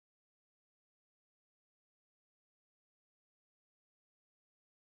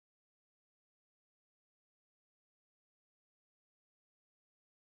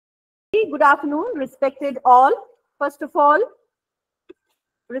very good afternoon, respected all. First of all,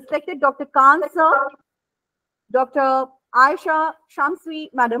 respected Dr. Khan sir, Dr. Aisha Shamsvi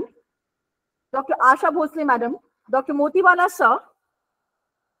madam, Dr. Asha Bhosle madam, Dr. Motiwala sir,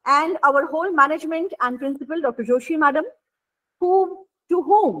 and our whole management and principal, Dr. Joshi madam, to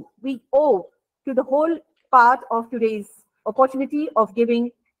whom we owe to the whole part of today's opportunity of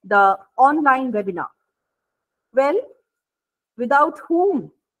giving the online webinar. Well, without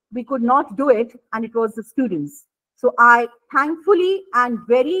whom we could not do it, and it was the students. So I thankfully and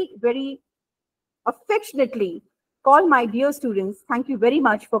very, very affectionately call my dear students, thank you very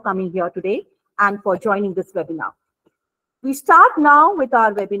much for coming here today and for joining this webinar. We start now with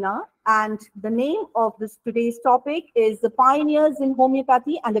our webinar, and the name of this today's topic is the pioneers in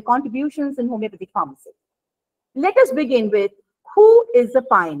homeopathy and the contributions in homeopathic pharmacy. Let us begin with who is a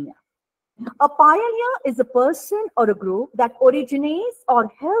pioneer. A pioneer is a person or a group that originates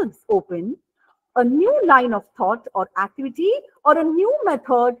or helps open a new line of thought or activity or a new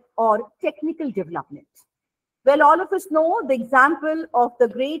method or technical development. Well, all of us know the example of the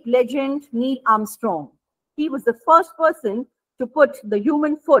great legend Neil Armstrong. He was the first person to put the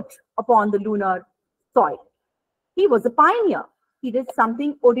human foot upon the lunar soil. He was a pioneer. He did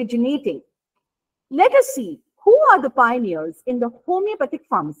something originating. Let us see who are the pioneers in the homeopathic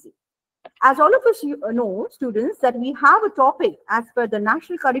pharmacy. As all of us know, students, that we have a topic as per the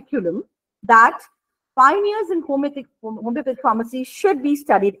national curriculum that pioneers in homeopathic pharmacy should be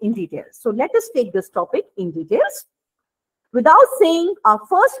studied in detail. So let us take this topic in details. Without saying, our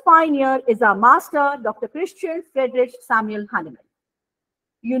first pioneer is our master, Dr. Christian Friedrich Samuel Hahnemann.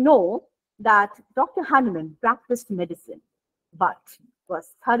 You know that Dr. Hahnemann practiced medicine, but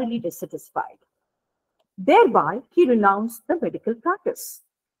was thoroughly dissatisfied. Thereby, he renounced the medical practice.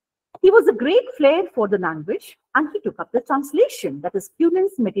 He was a great flair for the language, and he took up the translation, that is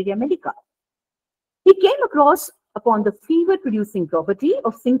Cullen's Materia Medica. He came across upon the fever-producing property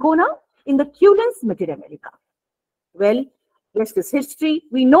of cinchona in the Cullen's Materia Medica. Well, rest is history.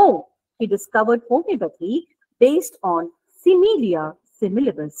 We know he discovered homeopathy based on Similia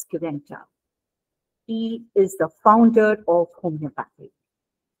similibus curenta. He is the founder of homeopathy.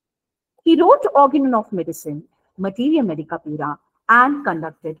 He wrote Organon of Medicine, Materia Medica Pura, and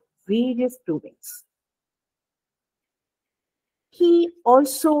conducted various provings. He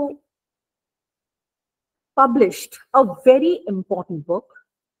also published a very important book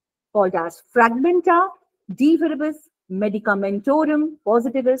called as Fragmenta de Verbis Medicamentorum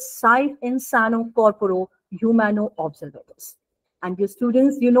Positivus Sive Insano Corporo Humano Observatus. And your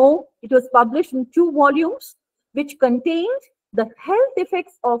students, you know, it was published in 2 volumes, which contained the health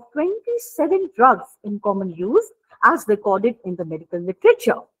effects of 27 drugs in common use as recorded in the medical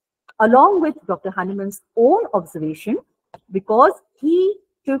literature, along with Dr. Hahnemann's own observation, because he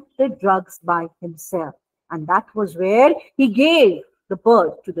took the drugs by himself. And that was where he gave the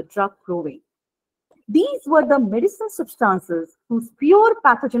birth to the drug proving. These were the medicinal substances whose pure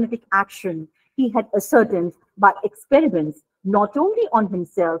pathogenetic action he had ascertained by experiments not only on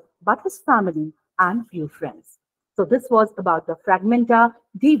himself, but his family and few friends. So this was about the Fragmenta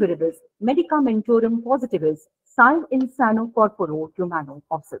de Verbis Medicamentorum Positivus Sive Insano Corporo Humano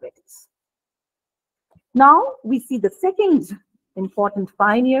Observatus. Now we see the second important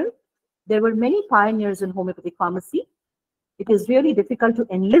pioneer. There were many pioneers in homeopathic pharmacy. It is really difficult to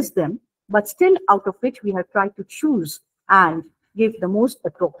enlist them, but still out of which we have tried to choose and give the most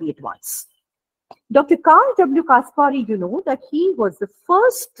appropriate ones. Dr. Carl W. Kaspari, you know that he was the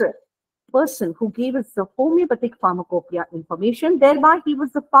first person who gave us the homeopathic pharmacopoeia information. Thereby, he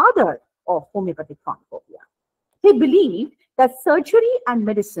was the father of homeopathic pharmacopoeia. He believed that surgery and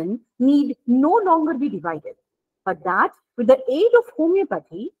medicine need no longer be divided, but that with the aid of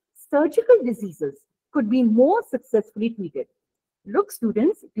homeopathy, surgical diseases could be more successfully treated. Look,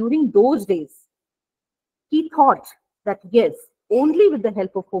 students, during those days, he thought that yes, only with the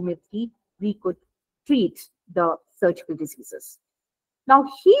help of homeopathy, we could treat the surgical diseases. Now,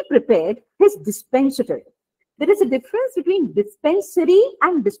 he prepared his dispensatory. There is a difference between dispensary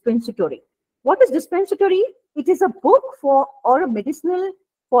and dispensatory. What is dispensatory? It is a book or a medicinal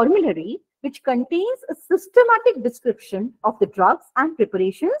formulary which contains a systematic description of the drugs and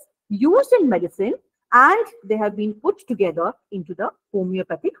preparations used in medicine, and they have been put together into the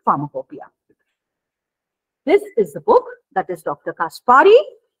homeopathic pharmacopoeia. This is the book that is Dr. Kaspari.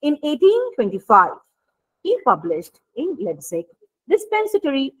 In 1825, he published in Leipzig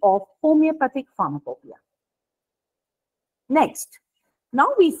Dispensatory of Homeopathic Pharmacopoeia. Next, now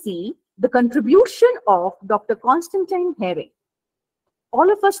we see the contribution of Dr. Constantine Hering.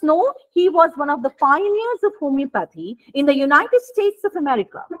 All of us know he was one of the pioneers of homeopathy in the United States of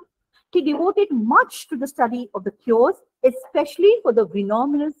America. He devoted much to the study of the cures, especially for the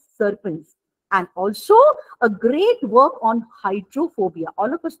venomous serpents, and also a great work on hydrophobia.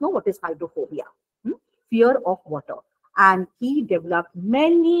 All of us know what is hydrophobia, fear of water. And he developed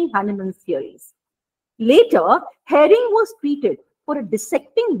many Hahnemann theories. Later, Herring was treated for a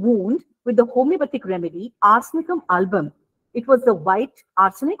dissecting wound with the homeopathic remedy arsenicum album. It was the white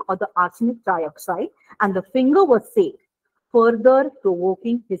arsenic or the arsenic dioxide, and the finger was saved, further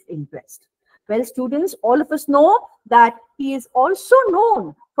provoking his interest. Well, students, all of us know that he is also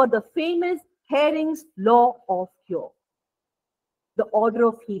known for the famous Herring's law of cure. The order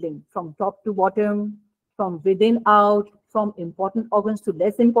of healing from top to bottom, from within out, from important organs to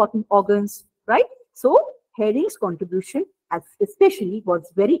less important organs, right? So Herring's contribution especially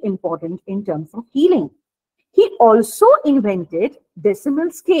was very important in terms of healing. He also invented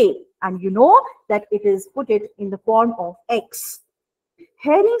decimal scale, and you know that it is put it in the form of X.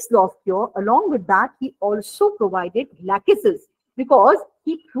 Herring's law of cure, along with that, he also provided lachesis because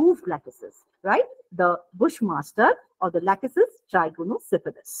he proved lachesis, right? The Bushmaster or the lachesis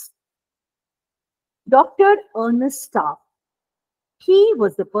trigonosyphilis. Dr. Ernest Staff, he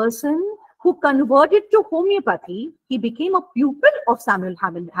was the person who converted to homeopathy. He became a pupil of Samuel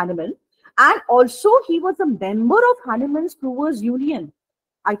Hahnemann, and also he was a member of Hahnemann's Provers Union.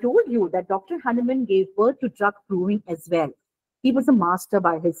 I told you that Dr. Hahnemann gave birth to drug proving as well. He was a master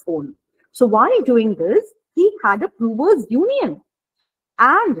by his own. So while doing this, he had a Provers Union.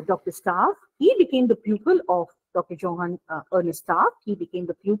 And Dr. Staff, he became the pupil of Dr. Johann Ernest Staff. He became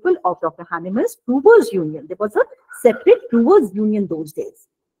the pupil of Dr. Hahnemann's Provers Union. There was a separate Provers Union those days.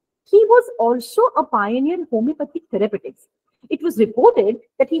 He was also a pioneer in homeopathic therapeutics. It was reported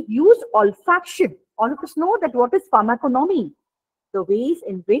that he used olfaction. All of us know that what is pharmaconomy? The ways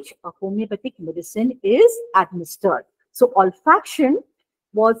in which a homeopathic medicine is administered. So olfaction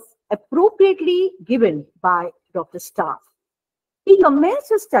was appropriately given by Dr. Staff. He commenced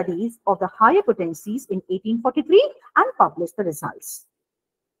his studies of the higher potencies in 1843 and published the results.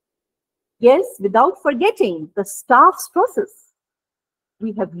 Yes, without forgetting the Staff's process,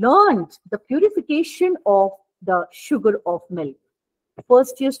 we have learned the purification of the sugar of milk.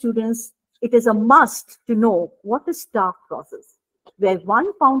 First year students, it is a must to know what is Staff process, where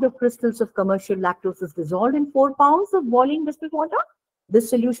 1 pound of crystals of commercial lactose is dissolved in 4 pounds of boiling distilled water. This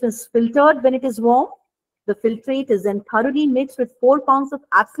solution is filtered when it is warm. The filtrate is then thoroughly mixed with 4 pounds of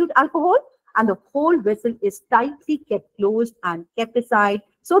absolute alcohol, and the whole vessel is tightly kept closed and kept aside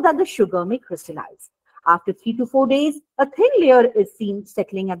so that the sugar may crystallize. After 3 to 4 days, a thin layer is seen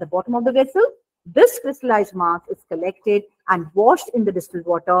settling at the bottom of the vessel. This crystallized mass is collected and washed in the distilled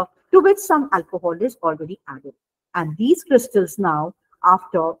water, to which some alcohol is already added. And these crystals now,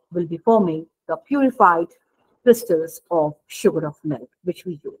 after, will be forming the purified crystals of sugar of milk, which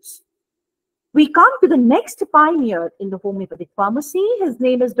we use. We come to the next pioneer in the homeopathic pharmacy. His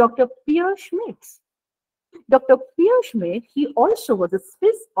name is Dr. Pierre Schmidt. Dr. Pierre Schmidt, he also was a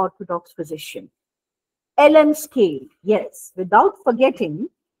Swiss Orthodox physician. LM scale, yes, without forgetting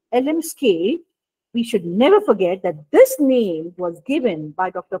LM scale, we should never forget that this name was given by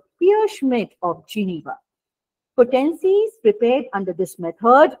Dr. Pierre Schmidt of Geneva. Potencies prepared under this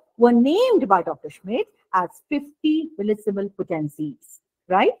method were named by Dr. Schmidt as 50 millisimal potencies,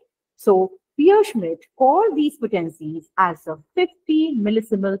 right? So Pierre Schmidt called these potencies as a 50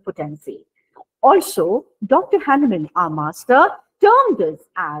 millisimal potency. Also, Dr. Hahnemann, our master, termed this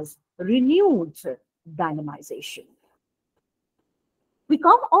as renewed dynamization. We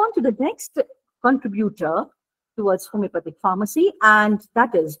come on to the next contributor towards homeopathic pharmacy, and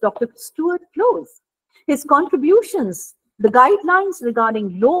that is Dr. Stuart Close. His contributions, the guidelines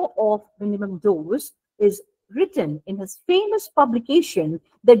regarding law of minimum dose, is written in his famous publication,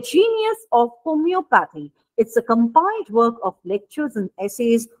 The Genius of Homoeopathy. It's a compiled work of lectures and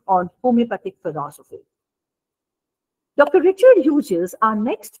essays on homeopathic philosophy. Dr. Richard Hughes, our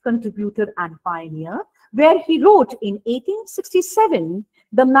next contributor and pioneer, where he wrote in 1867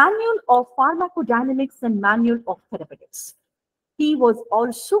 the Manual of Pharmacodynamics and Manual of Therapeutics. He was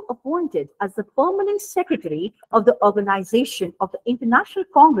also appointed as the permanent secretary of the organization of the International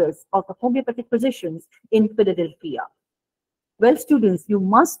Congress of the Homeopathic Physicians in Philadelphia. Well, students, you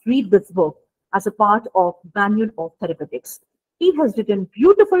must read this book as a part of Manual of Therapeutics. He has written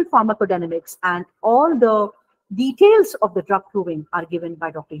beautiful pharmacodynamics, and all the details of the drug proving are given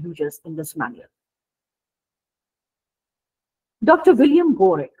by Dr. Hughes in this manual. Dr. William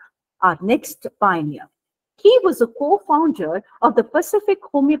Gorick, our next pioneer. He was a co-founder of the Pacific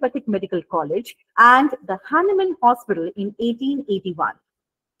Homeopathic Medical College and the Hahnemann Hospital in 1881.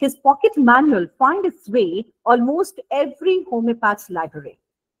 His pocket manual finds its way almost every homeopath's library.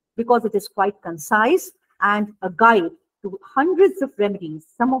 because it is quite concise and a guide to hundreds of remedies,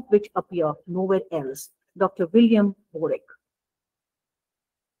 some of which appear nowhere else. Dr. William Borick.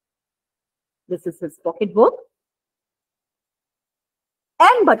 This is his pocketbook.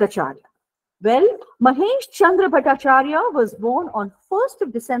 N. Bhattacharya. Well, Mahesh Chandra Bhattacharya was born on 1st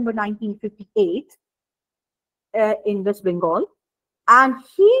of December 1958 in West Bengal, and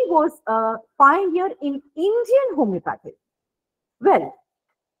he was a pioneer in Indian homeopathy. Well,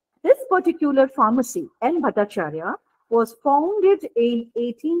 this particular pharmacy, N. Bhattacharya, was founded in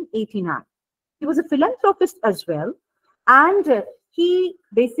 1889. He was a philanthropist as well, and he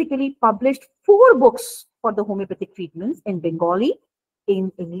basically published 4 books for the homeopathic treatments in Bengali,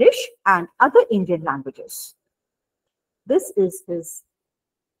 in English, and other Indian languages. This is his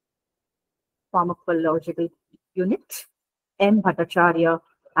pharmacological unit, M. Bhattacharya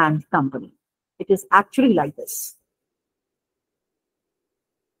and Company. It is actually like this.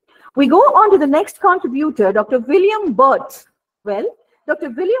 We go on to the next contributor, Dr. William Burt. Well, Dr.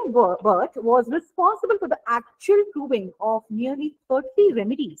 William Burt was responsible for the actual proving of nearly 30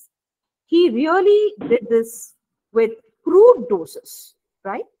 remedies. He really did this with crude doses,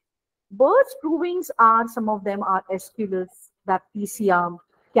 right? Burt's provings are, some of them are Aesculus, Baptisium,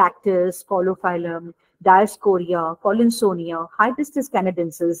 Cactus, Colophyllum, Dioscorea, Collinsonia, Hibiscus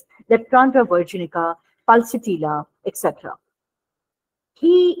canadensis, Leptandra virginica, Pulsatilla, etc.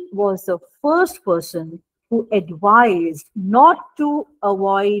 He was the first person who advised not to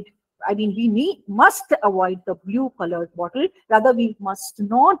avoid, we must avoid the blue colored bottle. Rather, we must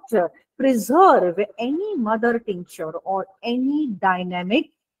not preserve any mother tincture or any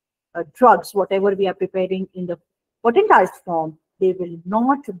dynamic drugs, whatever we are preparing in the potentized form. They will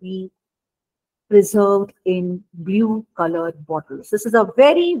not be preserved in blue colored bottles. This is a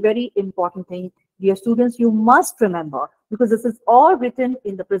very, very important thing. Dear students, you must remember, because this is all written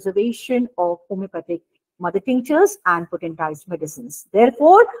in the preservation of homeopathic mother tinctures and potentized medicines.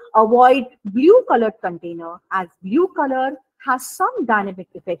 Therefore, avoid blue colored container, as blue color has some dynamic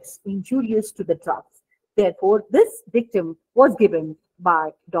effects injurious to the drugs. Therefore, this dictum was given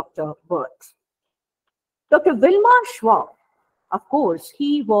by Dr. Burt. Dr. Wilmar Schwab, of course,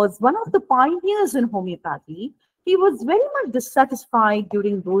 he was one of the pioneers in homeopathy. He was very much dissatisfied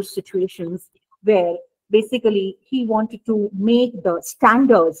during those situations where basically he wanted to make the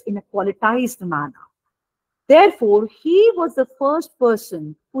standards in a qualitized manner. Therefore, he was the first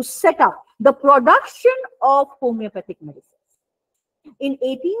person who set up the production of homeopathic medicines. In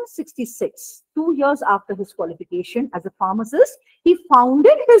 1866, 2 years after his qualification as a pharmacist, he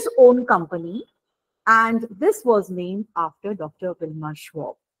founded his own company, and this was named after Dr. Wilmar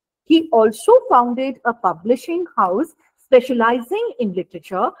Schwab. He also founded a publishing house specializing in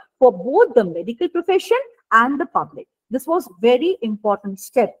literature for both the medical profession and the public. This was a very important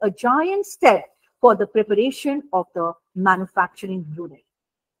step, a giant step for the preparation of the manufacturing unit.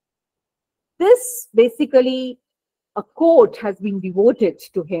 This basically, a quote has been devoted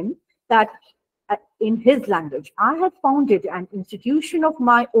to him, that in his language, "I have founded an institution of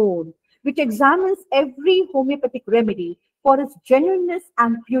my own which examines every homeopathic remedy for its genuineness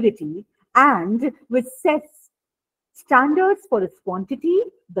and purity, and which sets standards for its quantity,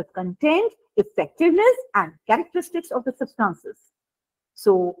 the content, effectiveness, and characteristics of the substances."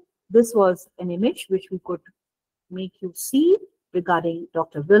 So this was an image which we could make you see regarding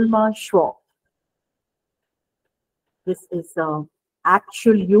Dr. Wilmar Schwab. This is the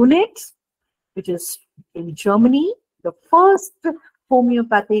actual unit, which is in Germany, the first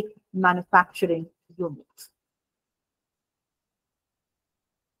homeopathic manufacturing unit.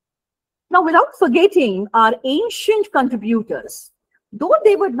 Now, without forgetting our ancient contributors, though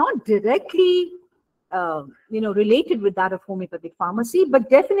they were not directly related with that of homeopathic pharmacy, but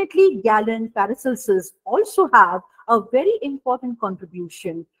definitely Galen, Paracelsus also have a very important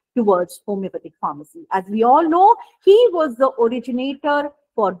contribution towards homeopathic pharmacy. As we all know, he was the originator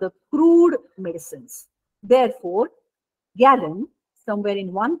for the crude medicines. Therefore, Galen, somewhere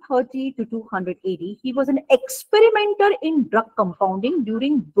in 130 to 200 AD, he was an experimenter in drug compounding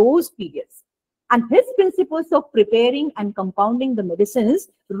during those periods. And his principles of preparing and compounding the medicines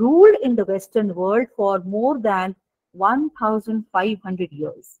ruled in the Western world for more than 1,500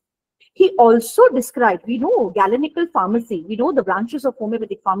 years. He also described, we know Galenical pharmacy, we know the branches of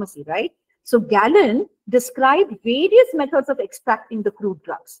homeopathic pharmacy, right? So Galen described various methods of extracting the crude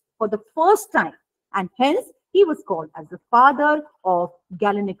drugs for the first time, and hence he was called as the father of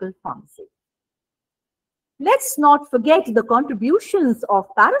Galenical pharmacy. Let's not forget the contributions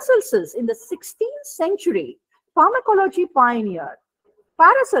of Paracelsus in the 16th century. Pharmacology pioneer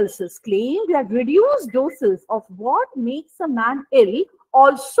Paracelsus claimed that reduced doses of what makes a man ill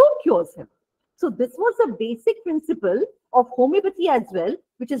also cures him. So this was a basic principle of homeopathy as well,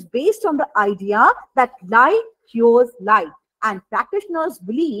 which is based on the idea that like cures like. And practitioners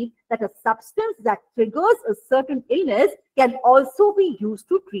believe that a substance that triggers a certain illness can also be used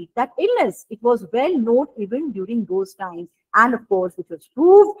to treat that illness. It was well known even during those times. And of course, it was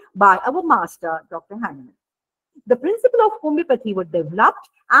proved by our master, Dr. Hahnemann. The principle of homeopathy was developed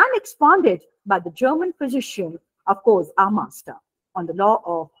and expanded by the German physician, of course, our master, on the law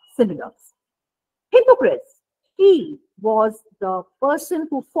of similars. Hippocrates, he was the person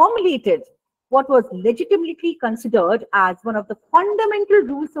who formulated what was legitimately considered as one of the fundamental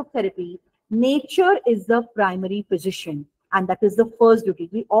rules of therapy. Nature is the primary physician, and that is the first duty.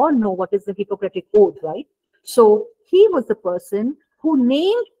 We all know what is the Hippocratic Oath, right? So he was the person who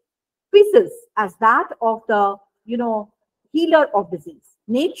named pieces as that of the, healer of disease.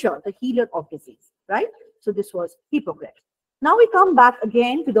 Nature, the healer of disease, right? So this was Hippocrates. Now we come back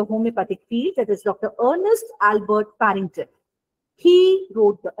again to the homeopathic field, that is Dr. Ernest Albert Parrington. He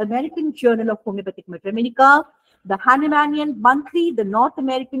wrote the American Journal of Homeopathic Mathematica, the Hahnemannian Monthly, the North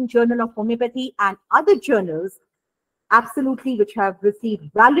American Journal of Homeopathy, and other journals, absolutely, which have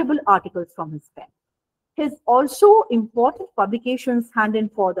received valuable articles from his pen. His also important publications hand in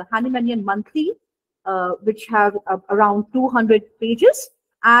for the Hahnemannian Monthly, which have around 200 pages,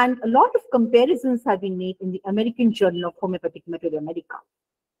 and a lot of comparisons have been made in the American Journal of Homeopathic Mathematica.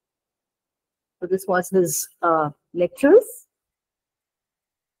 So this was his lectures.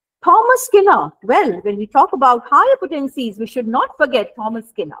 Thomas Skinner. Well, when we talk about higher potencies, we should not forget Thomas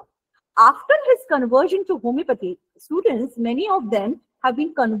Skinner. After his conversion to homeopathy, students, many of them have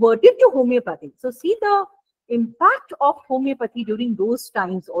been converted to homeopathy. So see the impact of homeopathy during those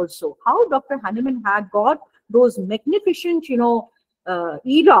times also. How Dr. Hahnemann had got those magnificent,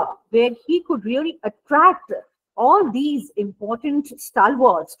 era where he could really attract all these important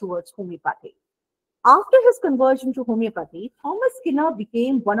stalwarts towards homeopathy. After his conversion to homeopathy, Thomas Skinner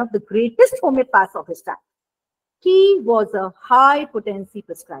became one of the greatest homeopaths of his time. He was a high potency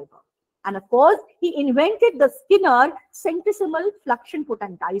prescriber. And of course, he invented the Skinner centesimal fluxion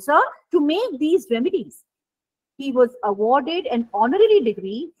potentizer to make these remedies. He was awarded an honorary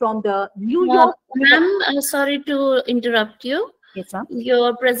degree from the New York... Ma'am, sorry to interrupt you. Yes, ma'am.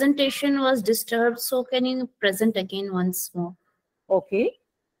 Your presentation was disturbed, so can you present again once more? Okay.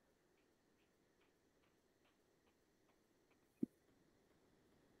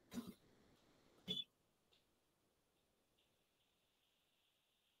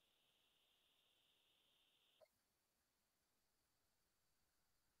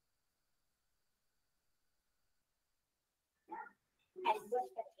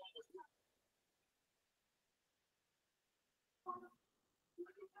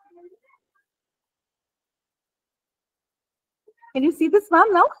 Can you see this, ma'am,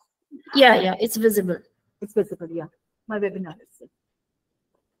 now? Yeah, it's visible. It's visible, yeah. My webinar is.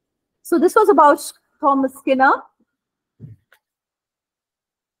 So this was about Thomas Skinner.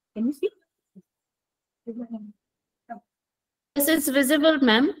 Can you see? Yes, it's visible,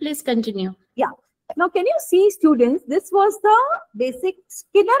 ma'am. Please continue. Yeah. Now, can you see, students, this was the basic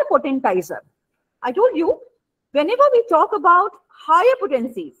Skinner potentizer. I told you, whenever we talk about higher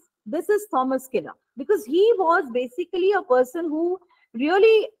potencies, this is Thomas Skinner, because he was basically a person who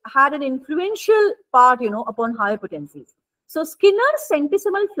really had an influential part, upon higher potencies. So Skinner's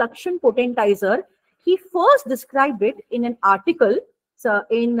centesimal fluxion potentizer, he first described it in an article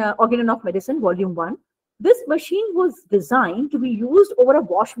in Organon of Medicine, Volume 1. This machine was designed to be used over a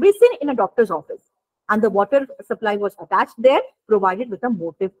wash basin in a doctor's office, and the water supply was attached there, provided with a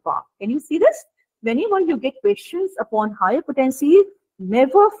motive power. Can you see this? Whenever you get questions upon higher potency,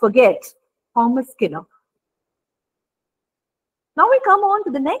 never forget Thomas Skinner. Now we come on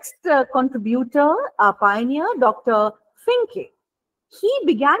to the next contributor, our pioneer, Dr. Finke. He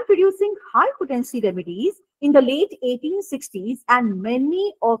began producing high potency remedies in the late 1860s, and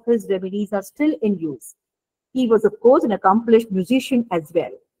many of his remedies are still in use. He was, of course, an accomplished musician as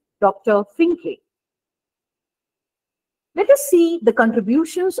well, Dr. Finke. Let us see the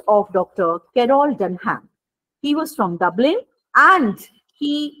contributions of Dr. Carroll Dunham. He was from Dublin, and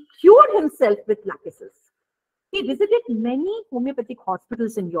he cured himself with lachesis. He visited many homeopathic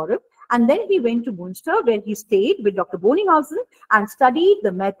hospitals in Europe, and then he went to Munster, where he stayed with Dr. Bonninghausen and studied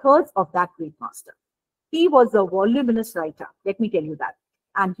the methods of that great master. He was a voluminous writer, let me tell you that.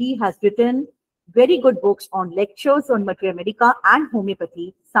 And he has written very good books on lectures on materia medica and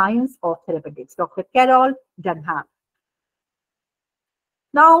homeopathy, science of therapeutics, Dr. Carroll Dunham.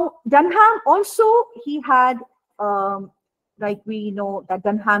 Now, Dunham also, he had, like we know that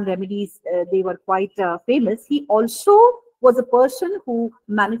Dunham remedies, they were quite famous. He also was a person who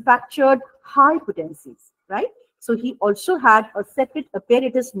manufactured high potencies, right? So he also had a separate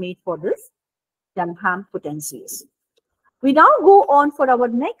apparatus made for this Dunham potencies. We now go on for our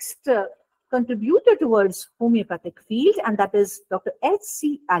next contributor towards homeopathic field, and that is Dr.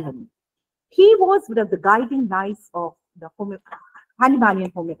 H.C. Allen. He was one of the guiding lights of the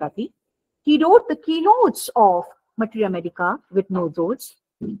Hahnemannian homeopathy. He wrote the keynotes of Materia Medica with Nozodes,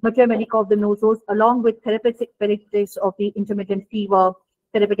 Materia Medica of the Nozodes, along with therapeutics of the intermittent fever,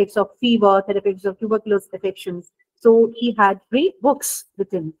 therapeutics of fever, therapeutics of tuberculosis affections. So he had great books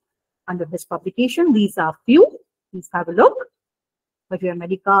written under his publication. These are few. Please have a look. Materia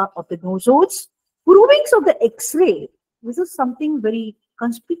Medica of the Nozodes, provings of the X-ray. This is something very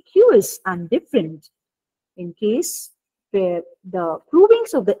conspicuous and different in case where the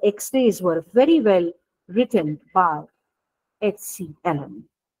provings of the X-rays were very well written by H.C. Allen.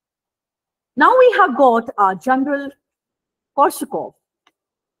 Now we have got our General Korsakov,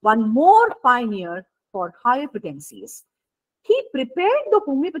 one more pioneer for higher potencies. He prepared the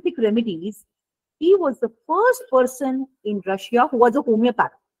homeopathic remedies. He was the first person in Russia who was a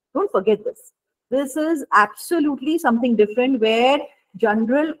homeopath. Don't forget this. This is absolutely something different where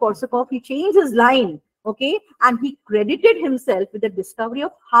General Korsakov, he changed his line, okay, and he credited himself with the discovery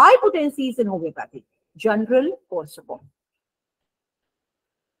of high potencies in homeopathy. General Korsakov.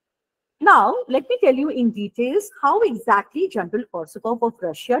 Now, let me tell you in details how exactly General Korsakov of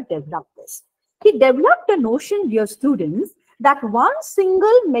Russia developed this. He developed a notion, dear students, that one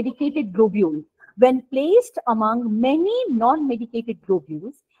single medicated globule, when placed among many non-medicated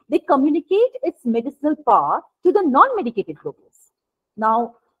globules, they communicate its medicinal power to the non-medicated globules.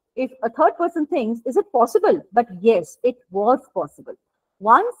 Now, if a third person thinks, is it possible? But yes, it was possible.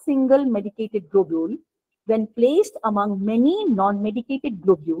 One single medicated globule, when placed among many non-medicated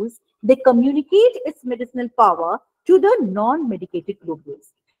globules, they communicate its medicinal power to the non-medicated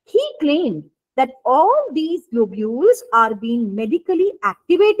globules. He claimed that all these globules are being medically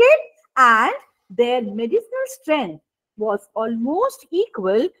activated and their medicinal strength was almost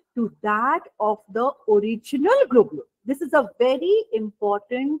equal to that of the original globule. This is a very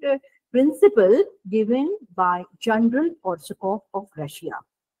important principle given by General Korsakov of Russia.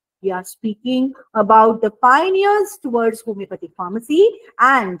 We are speaking about the pioneers towards homeopathic pharmacy,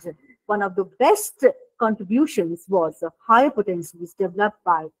 and one of the best contributions was the higher potencies developed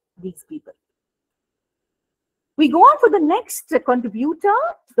by these people. We go on for the next contributor,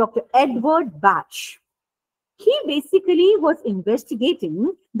 Dr. Edward Bach. He basically was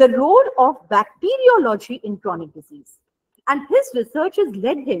investigating the role of bacteriology in chronic disease, and his researches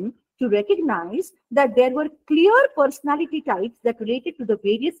led him to recognize that there were clear personality types that related to the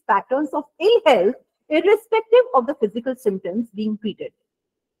various patterns of ill health, irrespective of the physical symptoms being treated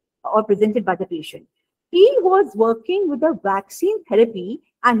or presented by the patient. He was working with the vaccine therapy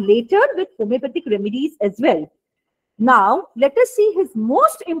and later with homeopathic remedies as well. Now, let us see his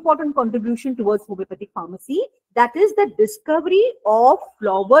most important contribution towards homeopathic pharmacy, that is the discovery of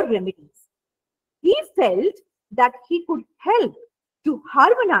flower remedies. He felt that he could help to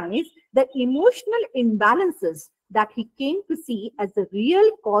harmonize the emotional imbalances that he came to see as the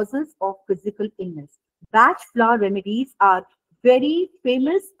real causes of physical illness. Bach flower remedies are very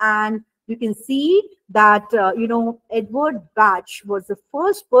famous, and you can see that, Edward Bach was the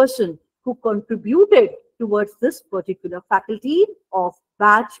first person who contributed towards this particular faculty of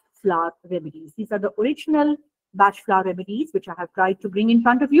Bach flower remedies. These are the original Bach flower remedies, which I have tried to bring in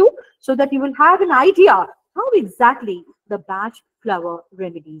front of you so that you will have an idea how exactly the Bach flower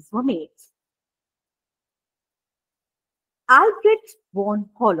remedies were made. Albert von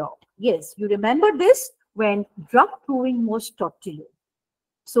Holler. Yes, you remember this when drug proving was taught to you.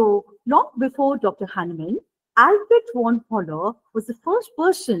 So long before Dr. Hahnemann, Albert von Holler was the first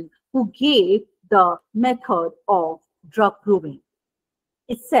person who gave the method of drug proving.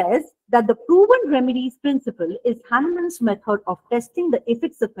 It says that the proven remedies principle is Hahnemann's method of testing the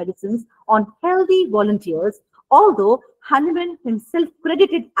effects of medicines on healthy volunteers, although Hahnemann himself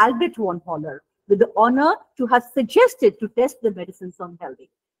credited Albert von Holler with the honor to have suggested to test the medicines on healthy.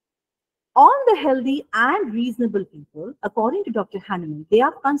 On the healthy and reasonable people, according to Dr. Hahnemann, they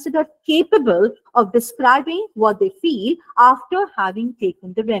are considered capable of describing what they feel after having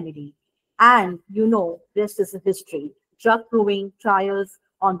taken the remedy. And you know, rest is a history. Drug proving trials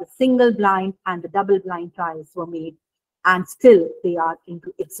on the single blind and the double blind trials were made, and still they are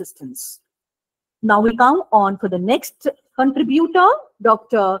into existence. Now we come on for the next contributor,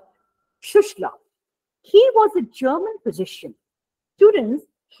 Dr. Schussler. He was a German physician. Students,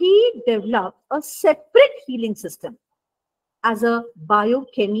 he developed a separate healing system as a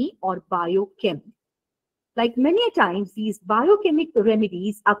biochemy or biochem. Like many a times, these biochemical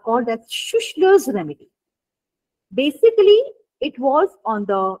remedies are called as Schussler's remedy. Basically, it was on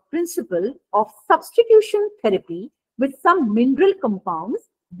the principle of substitution therapy with some mineral compounds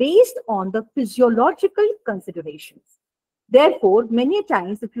based on the physiological considerations. Therefore, many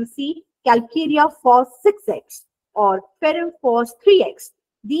times if you see calcarea phos 6x or ferrum phos 3x,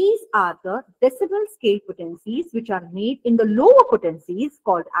 these are the decimal scale potencies which are made in the lower potencies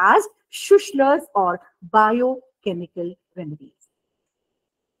called as Schussler's or biochemical remedies.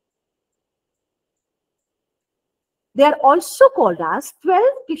 They are also called as 12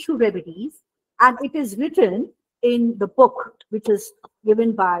 tissue remedies, and it is written in the book which is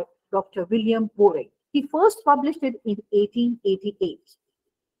given by Dr. William Borey. He first published it in 1888.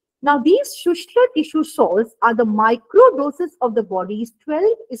 Now, these Schussler tissue salts are the microdoses of the body's 12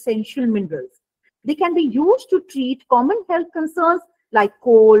 essential minerals. They can be used to treat common health concerns like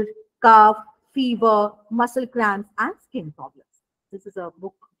cold, cough, fever, muscle cramps, and skin problems. This is a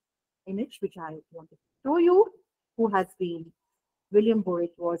book image which I wanted to show you. Who has been William Borey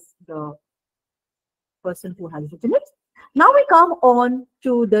was the person who has written it. Now we come on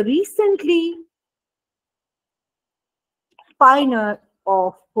to the recently pioneer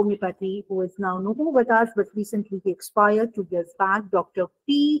of homeopathy, who is now no more with us, but recently he expired 2 years back, Dr.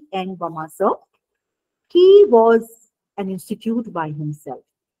 P.N. Vamasa. He was an institute by himself.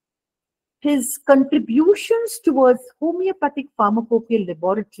 His contributions towards homeopathic pharmacopoeia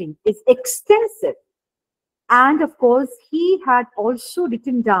laboratory is extensive. And of course, he had also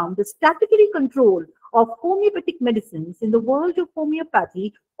written down the statutory control of homeopathic medicines in the world of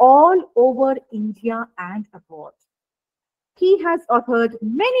homeopathy all over India and abroad. He has authored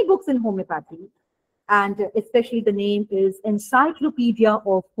many books in homeopathy, and especially the name is Encyclopedia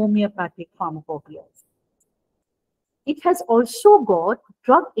of Homeopathic Pharmacopoeias. It has also got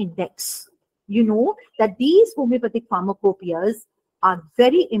drug index. You know that these homeopathic pharmacopoeias are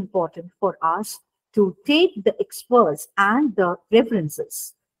very important for us to take the experts and the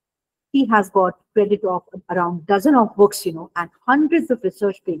references. He has got credit of around dozen of books, and hundreds of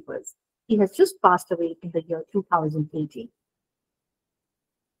research papers. He has just passed away in the year 2018.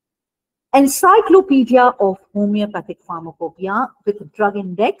 Encyclopedia of Homeopathic Pharmacopoeia with drug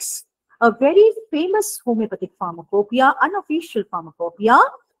index, a very famous homeopathic pharmacopoeia, unofficial pharmacopoeia,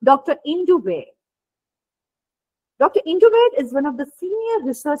 Dr. Induware. Dr. Induware is one of the senior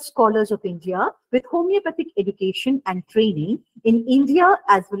research scholars of India with homeopathic education and training in India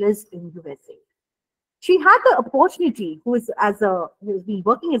as well as in USA. She had the opportunity, who has been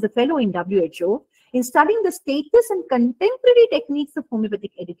working as a fellow in WHO, in studying the status and contemporary techniques of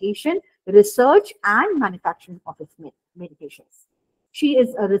homeopathic education, research, and manufacturing of its medications. She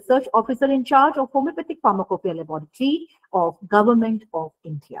is a research officer in charge of Homeopathic Pharmacopoeia Laboratory of Government of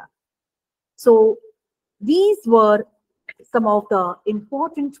India. So these were some of the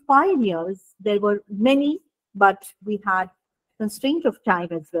important pioneers. There were many, but we had constraint of time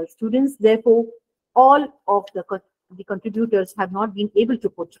as well, students. Therefore, all of the contributors have not been able to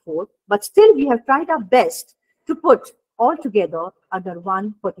put forth, but still we have tried our best to put all together under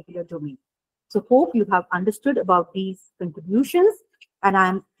one particular domain. So hope you have understood about these contributions, and I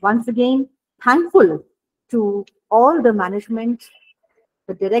am once again thankful to all the management,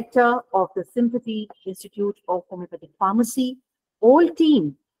 the director of the Sympathy Institute of Homeopathic Pharmacy, whole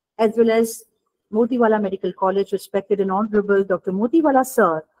team, as well as Motiwala Medical College, respected and honorable Dr. Motiwala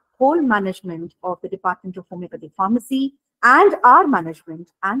sir, whole management of the Department of Homeopathic Pharmacy, and our management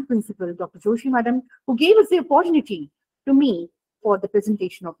and principal, Dr. Joshi madam, who gave us the opportunity to me for the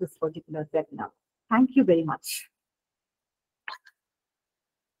presentation of this particular webinar. Thank you very much.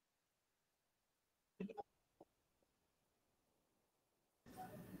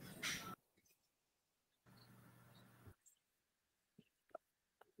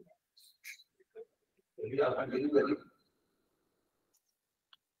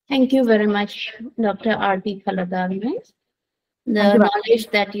 Thank you very much, Dr. R.T. Kaladarme. The knowledge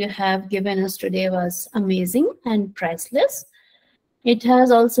that you have given us today was amazing and priceless. It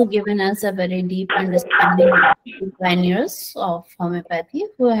has also given us a very deep understanding of the pioneers of homeopathy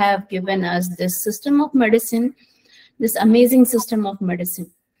who have given us this system of medicine, this amazing system of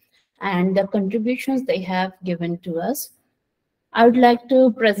medicine, and the contributions they have given to us. I would like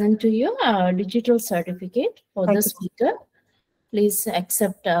to present to you a digital certificate for the speaker. Please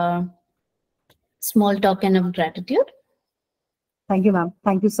accept a small token of gratitude. Thank you, ma'am.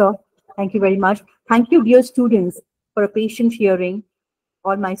 Thank you, sir. Thank you very much. Thank you, dear students, for a patient hearing.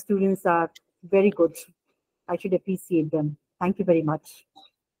 All my students are very good. I should appreciate them. Thank you very much.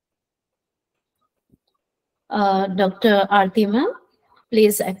 Dr. Aarti ma'am,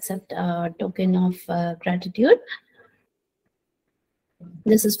 please accept a token of gratitude.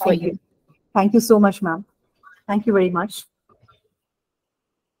 This is for you. Thank you so much, ma'am. Thank you very much.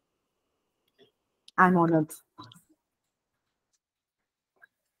 I'm honored.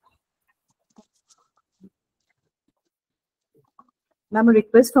 Ma'am, a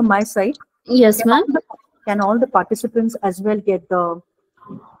request from my side. Yes, ma'am. Can all the participants as well get the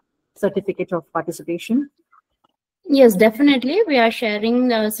certificate of participation? Yes, definitely. We are sharing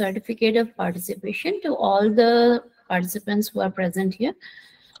the certificate of participation to all the participants who are present here,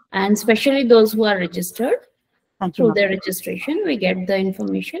 and especially those who are registered. Through their registration, we get the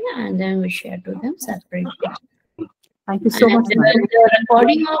information and then we share to them separately. Thank you so much. The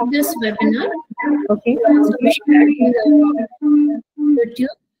recording of this webinar, okay, also we shared in the YouTube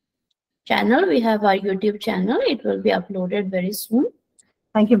channel. We have our YouTube channel. It will be uploaded very soon.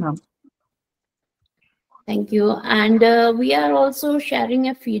 Thank you, ma'am. Thank you. And we are also sharing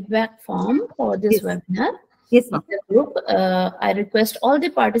a feedback form for this webinar. Yes, ma'am. In the group, I request all the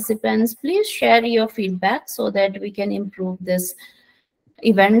participants, please share your feedback so that we can improve this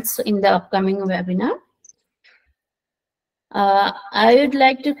events in the upcoming webinar. I would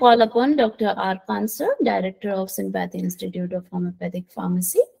like to call upon Dr. R. Khan sir, Director of Sympathy Institute of Homeopathic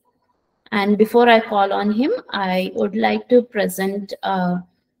Pharmacy. And before I call on him, I would like to present a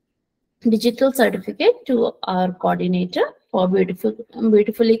digital certificate to our coordinator for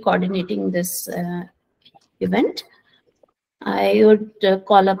beautifully coordinating this event. I would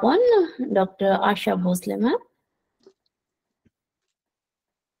call upon Dr. Asha Bhosle ma'am.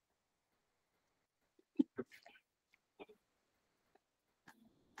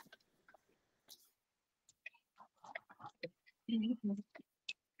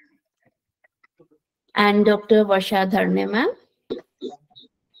 And Dr. Varsha Dharne ma'am.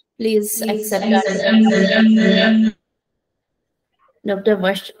 Please accept our Dr.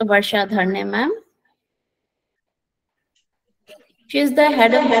 Varsha Dharne ma'am. She is the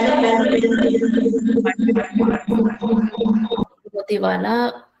head of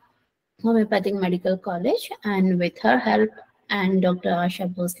Motiwala Homeopathic Medical College, and with her help and Dr. Asha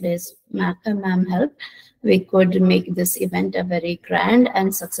Bhosle's ma'am help, we could make this event a very grand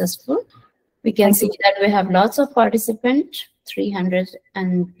and successful. We can see that we have lots of participants, 300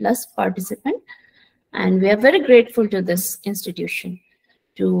 and plus participants, and we are very grateful to this institution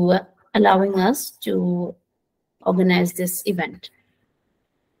to allowing us to organize this event.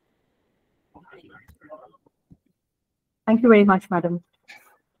 Thank you very much, madam.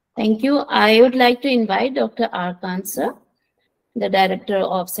 Thank you. I would like to invite Dr. R. Khan sir, the Director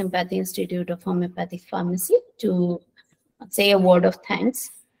of Sympathy Institute of Homeopathic Pharmacy, to say a word of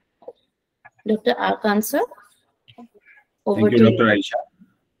thanks. Dr. R. Khan sir, over Thank you, Dr. Aisha.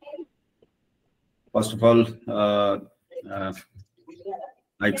 First of all,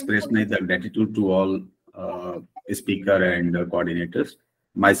 I express my gratitude to all speaker and coordinators.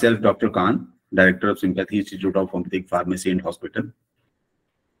 Myself, Dr. Khan, Director of Sympathy Institute of Homeopathic Pharmacy and Hospital.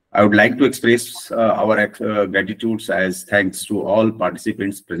 I would like to express our gratitudes as thanks to all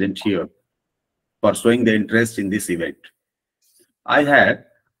participants present here for showing the interest in this event. I have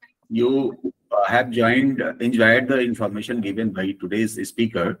enjoyed the information given by today's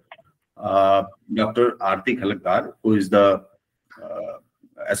speaker, Dr. Aarti Khalakdar, who is the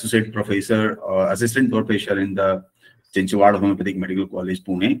assistant professor in the Chinchwad Homeopathic Medical College,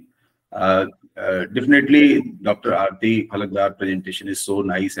 Pune. Definitely, Dr. Aarti Khalakdar presentation is so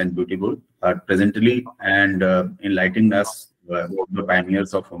nice and beautiful, presently, and enlightening us about the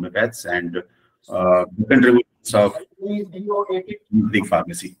pioneers of homeopaths and the contributions of homeopathic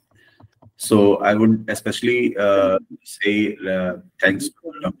pharmacy. So I would especially say thanks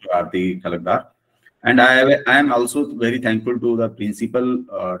to Dr. Aarti Khalakdar. And I am also very thankful to the principal,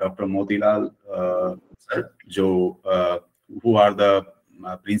 Dr. Motilal sir, who are the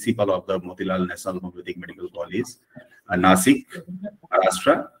principal of the Motilal National Homeopathic Medical College, Nasik,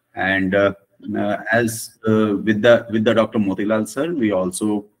 Maharashtra. And as with the Dr. Motilal sir, we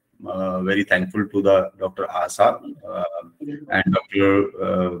also very thankful to the Dr. Asa and Dr.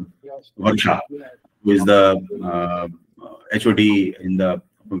 Varsha, who is the HOD in the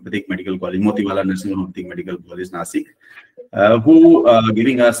Homeopathic Medical College, Motiwala National Homeopathic Medical College, Nasik, who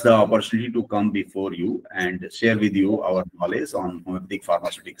giving us the opportunity to come before you and share with you our knowledge on homeopathic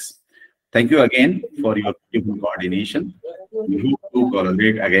pharmaceutics. Thank you again for your beautiful coordination. We hope to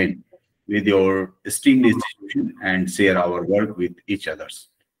collaborate again with your esteemed institution and share our work with each others.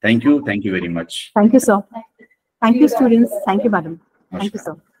 Thank you. Thank you very much. Thank you, sir. Thank you, students. Thank you, madam. Thank you,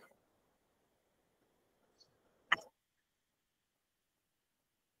 sir.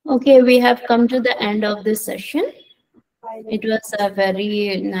 Okay, we have come to the end of this session. It was a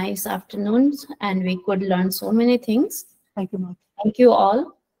very nice afternoon, and we could learn so many things. Thank you, ma'am. Thank you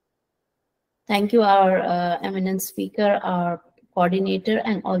all. Thank you, our eminent speaker, our coordinator,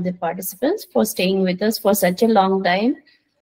 and all the participants for staying with us for such a long time.